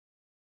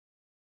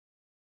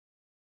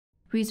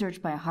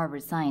Research by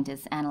Harvard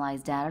scientists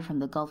analyzed data from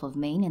the Gulf of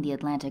Maine and the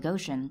Atlantic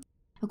Ocean.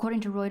 According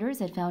to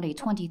Reuters, it found a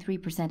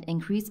 23%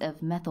 increase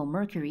of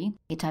methylmercury,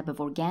 a type of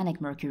organic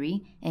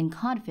mercury, in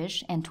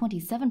codfish and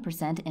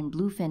 27% in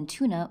bluefin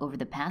tuna over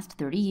the past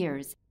 30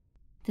 years.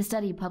 The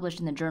study,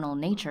 published in the journal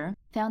Nature,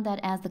 found that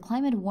as the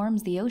climate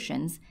warms the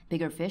oceans,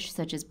 bigger fish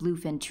such as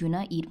bluefin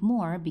tuna eat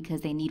more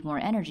because they need more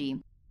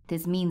energy.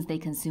 This means they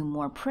consume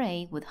more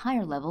prey with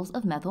higher levels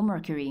of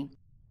methylmercury.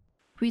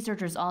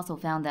 Researchers also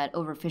found that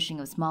overfishing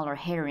of smaller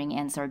herring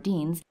and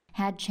sardines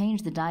had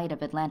changed the diet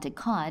of Atlantic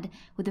cod,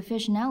 with the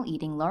fish now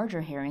eating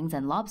larger herrings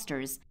and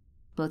lobsters.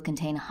 Both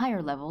contain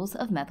higher levels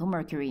of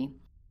methylmercury.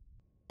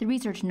 The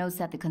research notes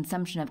that the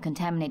consumption of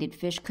contaminated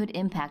fish could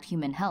impact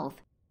human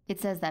health.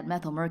 It says that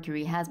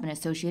methylmercury has been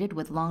associated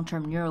with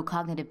long-term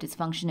neurocognitive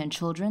dysfunction in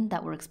children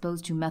that were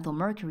exposed to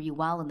methylmercury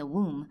while in the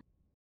womb.